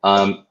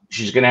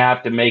she's going to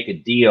have to make a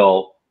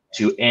deal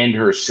to end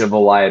her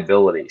civil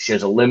liability. She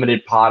has a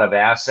limited pot of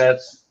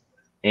assets,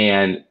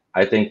 and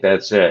I think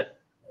that's it.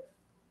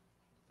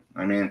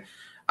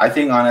 I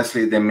think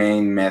honestly the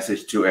main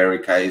message to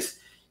Erika is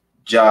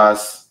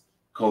just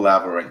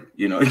collaborate,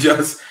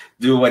 just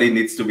do what it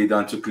needs to be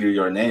done to clear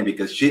your name,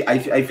 because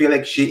I feel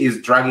like she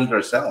is dragging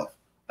herself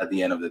at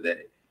the end of the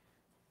day.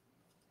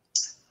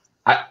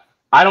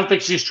 I don't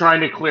think she's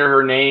trying to clear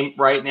her name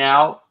right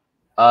now,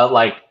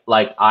 like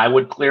I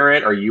would clear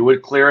it or you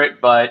would clear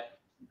it, but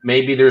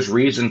maybe there's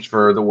reasons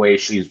for the way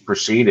she's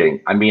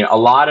proceeding. A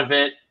lot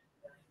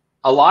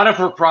of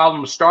her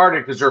problems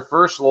started because her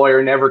first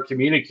lawyer never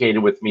communicated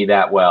with me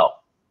that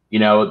well.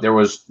 There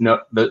was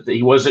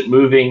he wasn't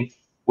moving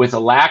with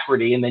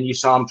alacrity, and then you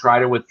saw him try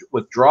to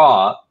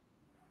withdraw,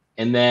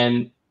 and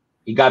then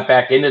he got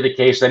back into the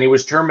case, then he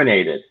was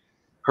terminated.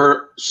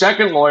 Her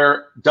second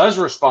lawyer does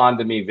respond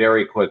to me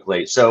very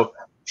quickly. So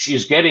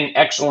she's getting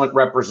excellent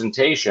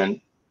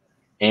representation,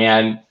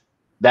 and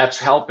that's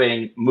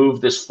helping move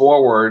this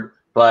forward,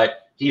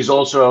 but he's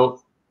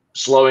also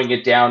slowing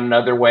it down in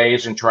other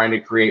ways and trying to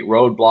create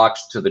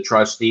roadblocks to the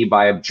trustee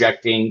by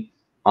objecting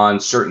on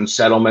certain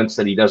settlements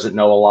that he doesn't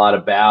know a lot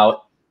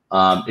about.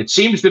 It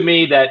seems to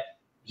me that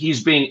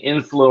he's being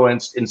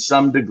influenced in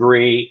some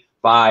degree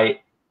by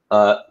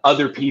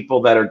other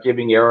people that are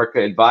giving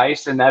Erika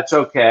advice, and that's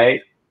okay.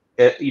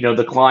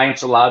 The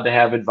client's allowed to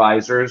have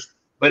advisors,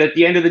 but at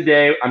the end of the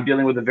day, I'm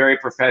dealing with a very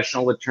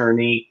professional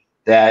attorney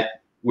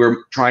that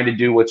we're trying to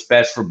do what's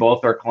best for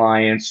both our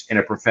clients in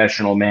a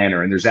professional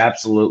manner. And there's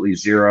absolutely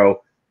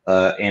zero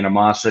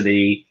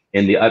animosity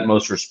and the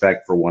utmost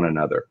respect for one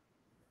another.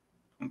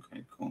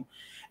 Okay, cool.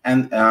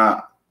 And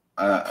last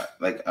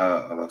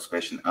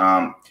question.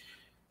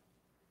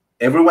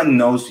 Everyone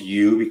knows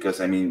you because,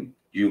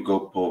 you go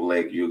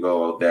public, you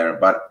go out there,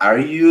 but are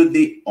you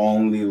the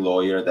only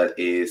lawyer that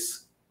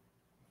is,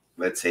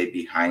 let's say,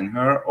 behind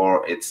her,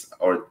 or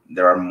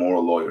there are more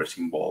lawyers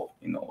involved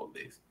in all of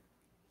this?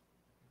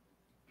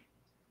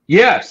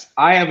 Yes,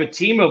 I have a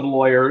team of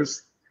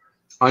lawyers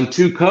on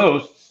two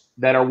coasts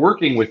that are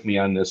working with me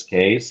on this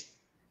case.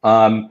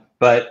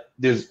 but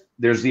there's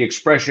the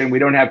expression, we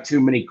don't have too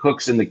many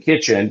cooks in the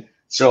kitchen.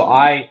 So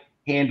I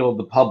handled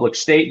the public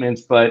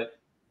statements, but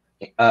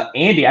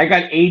Andy, I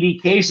got 80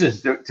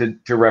 cases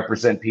to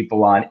represent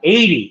people on.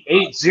 80.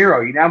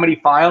 You know how many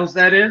files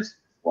that is?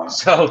 Wow.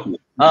 So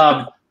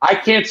I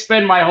can't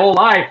spend my whole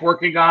life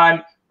working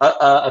on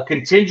a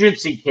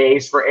contingency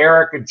case for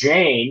Erika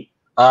Jayne,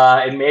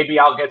 and maybe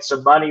I'll get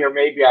some money or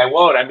maybe I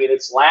won't. I mean,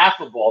 it's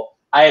laughable.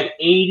 I have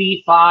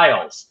 80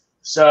 files.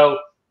 So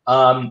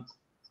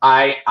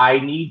I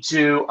need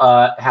to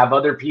have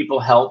other people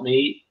help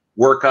me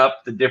work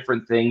up the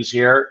different things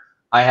here.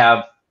 I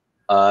have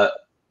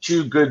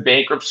 2 good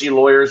bankruptcy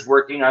lawyers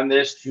working on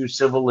this, 2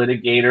 civil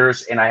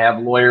litigators, and I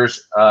have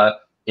lawyers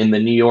in the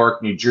New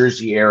York, New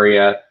Jersey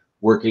area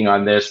working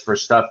on this for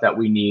stuff that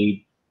we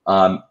need.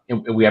 And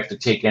we have to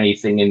take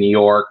anything in New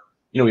York.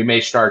 You know, we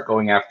may start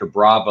going after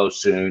Bravo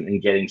soon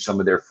and getting some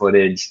of their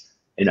footage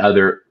and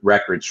other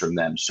records from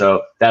them.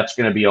 So that's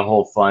going to be a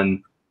whole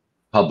fun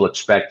public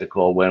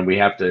spectacle when we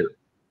have to,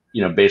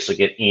 you know, basically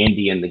get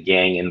Andy and the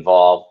gang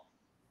involved.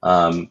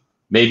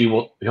 Maybe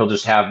he'll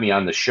just have me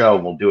on the show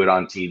and we'll do it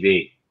on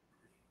TV.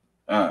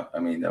 I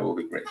mean, that will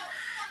be great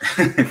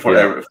for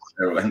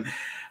everyone.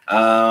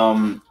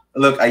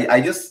 Look, I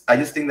just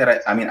think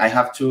that I mean, I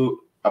have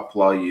to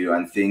applaud you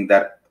and think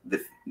that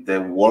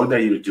the work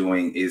that you're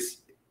doing is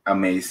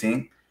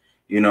amazing.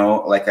 You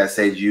know, like I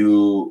said,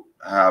 you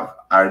have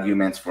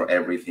arguments for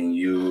everything.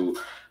 You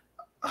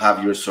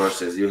have your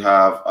sources. You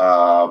have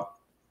a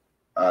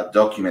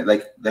document,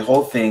 like the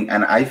whole thing.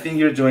 And I think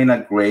you're doing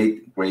a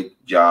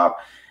great job.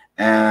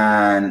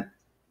 And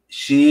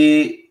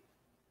she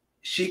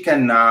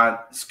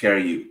cannot scare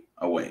you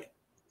away.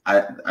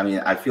 I mean,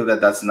 I feel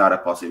that that's not a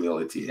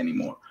possibility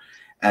anymore.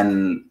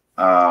 And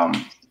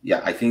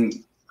yeah, I think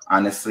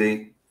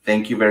honestly,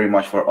 thank you very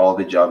much for all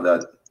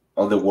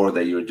the work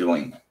that you're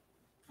doing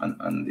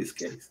on this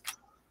case.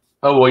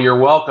 Oh, well, you're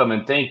welcome.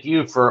 And thank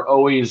you for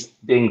always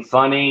being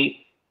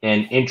funny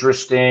and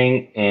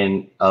interesting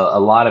and a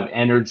lot of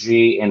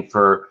energy. And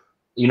for,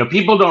 you know,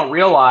 people don't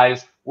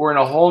realize we're in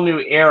a whole new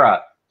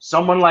era.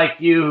 Someone like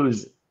you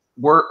who's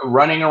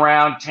running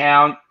around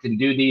town can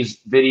do these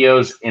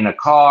videos in a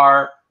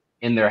car,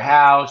 in their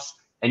house,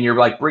 and you're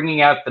like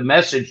bringing out the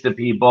message to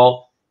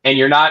people, and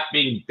you're not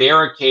being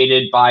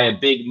barricaded by a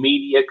big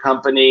media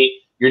company.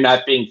 You're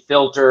not being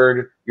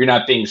filtered. You're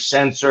not being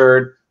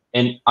censored.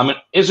 And I mean,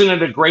 isn't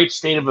it a great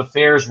state of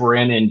affairs we're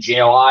in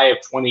July of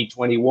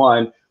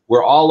 2021,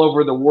 where all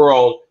over the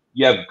world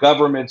you have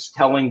governments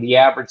telling the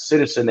average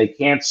citizen they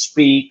can't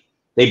speak,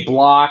 they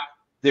block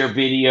their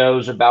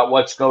videos about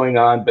what's going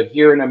on. But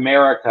here in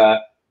America,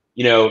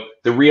 you know,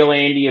 the real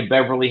Andy of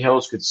Beverly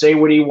Hills could say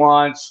what he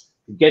wants,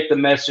 could get the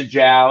message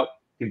out,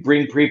 could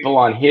bring people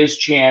on his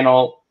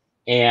channel,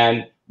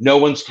 and no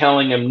one's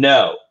telling him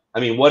no. I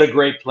mean, what a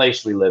great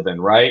place we live in,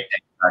 right?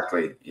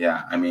 Exactly.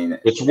 Yeah. I mean,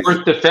 it's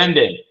worth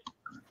defending.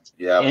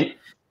 Yeah.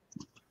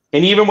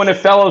 And even when a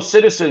fellow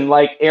citizen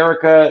like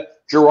Erika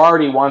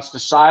Girardi wants to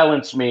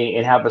silence me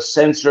and have a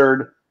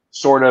censored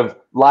sort of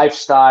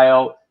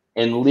lifestyle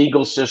and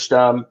legal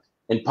system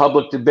and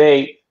public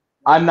debate,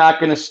 I'm not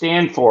going to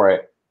stand for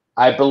it.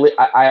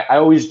 I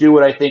always do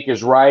what I think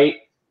is right.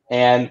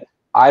 And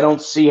I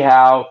don't see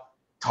how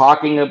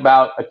talking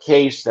about a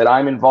case that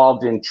I'm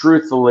involved in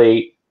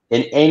truthfully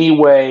in any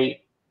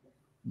way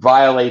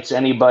violates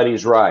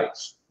anybody's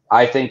rights.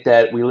 I think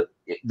that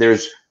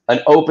there's an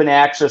open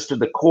access to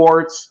the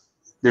courts.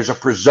 There's a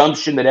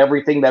presumption that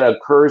everything that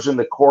occurs in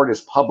the court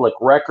is public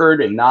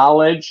record and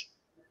knowledge.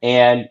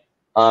 And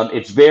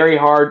it's very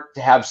hard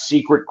to have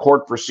secret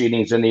court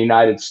proceedings in the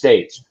United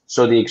States.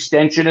 So the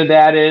extension of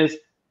that is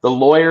the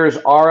lawyers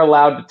are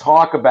allowed to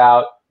talk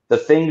about the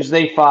things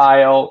they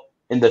file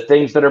and the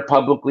things that are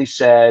publicly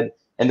said,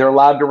 and they're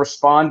allowed to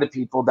respond to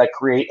people that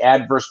create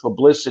adverse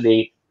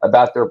publicity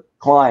about their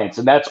clients.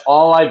 And that's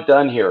all I've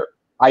done here.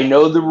 I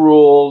know the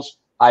rules.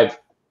 I've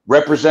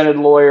represented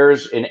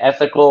lawyers in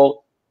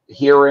ethical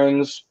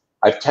hearings.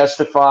 I've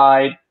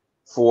testified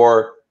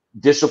for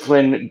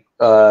disciplined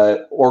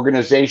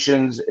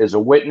organizations as a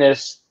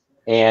witness,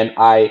 and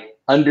I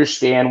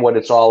understand what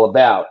it's all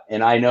about.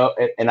 And I know,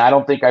 and I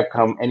don't think I've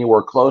come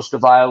anywhere close to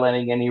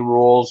violating any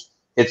rules,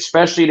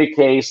 especially the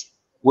case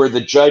where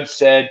the judge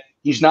said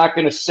he's not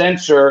going to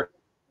censor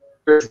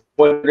what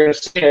we're going to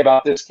say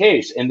about this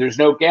case, and there's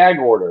no gag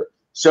order.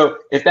 So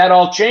if that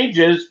all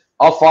changes,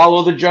 I'll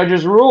follow the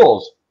judge's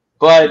rules.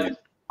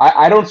 But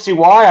I don't see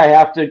why I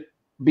have to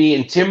be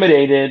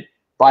intimidated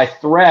by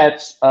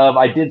threats of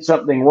I did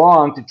something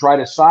wrong to try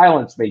to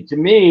silence me. To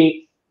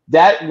me,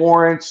 that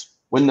warrants,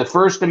 when the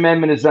First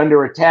Amendment is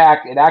under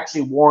attack, it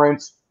actually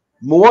warrants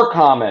more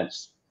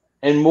comments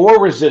and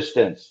more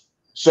resistance.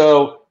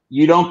 So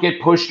you don't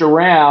get pushed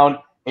around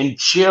and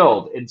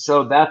chilled. And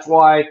so that's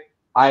why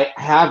I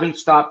haven't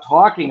stopped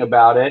talking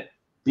about it,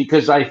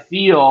 because I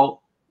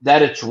feel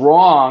that it's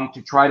wrong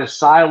to try to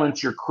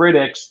silence your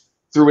critics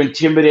through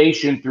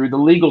intimidation through the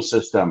legal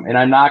system. And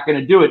I'm not going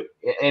to do it.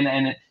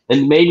 And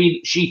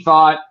maybe she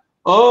thought,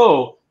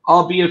 oh,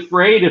 I'll be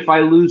afraid if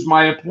I lose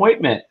my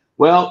appointment.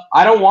 Well,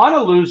 I don't want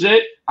to lose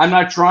it. I'm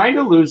not trying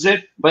to lose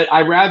it, but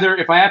I rather,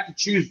 if I have to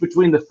choose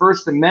between the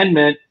First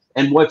Amendment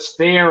and what's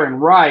fair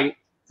and right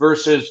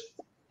versus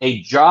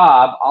a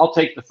job, I'll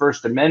take the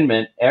First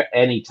Amendment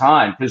any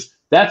time, because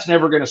that's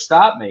never going to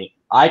stop me.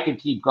 I can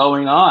keep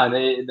going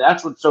on.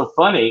 That's what's so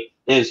funny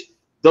is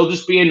there'll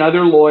just be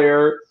another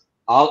lawyer.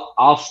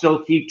 I'll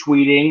still keep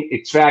tweeting.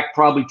 In fact,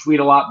 probably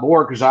tweet a lot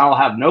more because I'll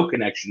have no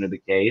connection to the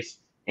case.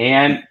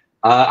 And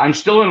I'm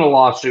still in a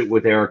lawsuit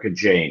with Erika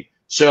Jayne.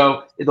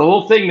 So the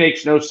whole thing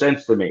makes no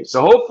sense to me.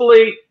 So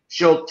hopefully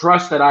she'll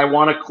trust that I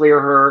want to clear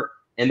her,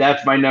 and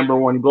that's my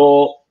 #1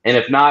 goal. And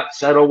if not,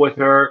 settle with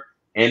her.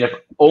 And if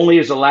only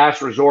as a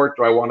last resort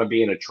do I want to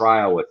be in a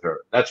trial with her.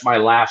 That's my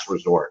last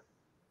resort.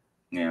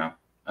 Yeah.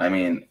 I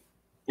mean,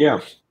 yeah.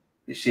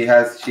 She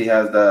has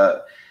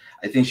the,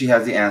 I think she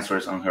has the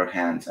answers on her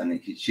hands, and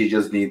she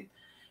just needs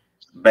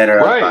better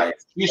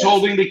advice. She's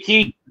holding the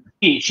key.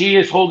 She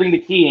is holding the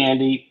key,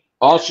 Andy.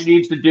 All she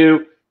needs to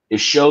do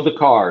is show the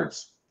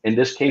cards, and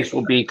this case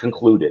will be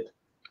concluded.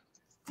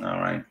 All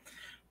right.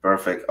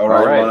 Perfect. All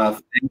right. Well,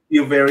 thank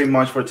you very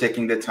much for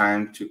taking the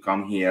time to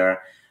come here.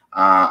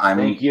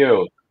 Thank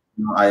you.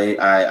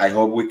 I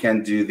hope we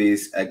can do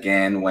this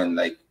again when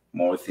like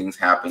more things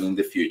happen in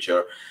the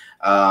future.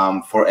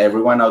 For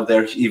everyone out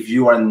there, if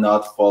you are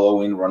not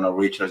following Ronald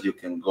Richards, you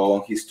can go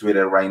on his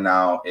Twitter right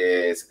now.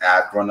 Is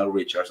 @Ronald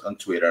Richards on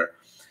Twitter.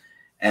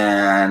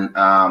 And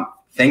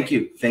thank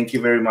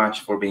you very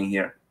much for being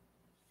here.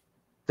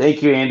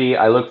 Thank you, Andy.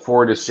 I look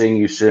forward to seeing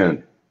you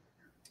soon.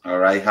 All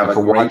right. Have a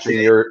great day. For watching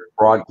your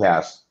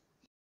broadcast.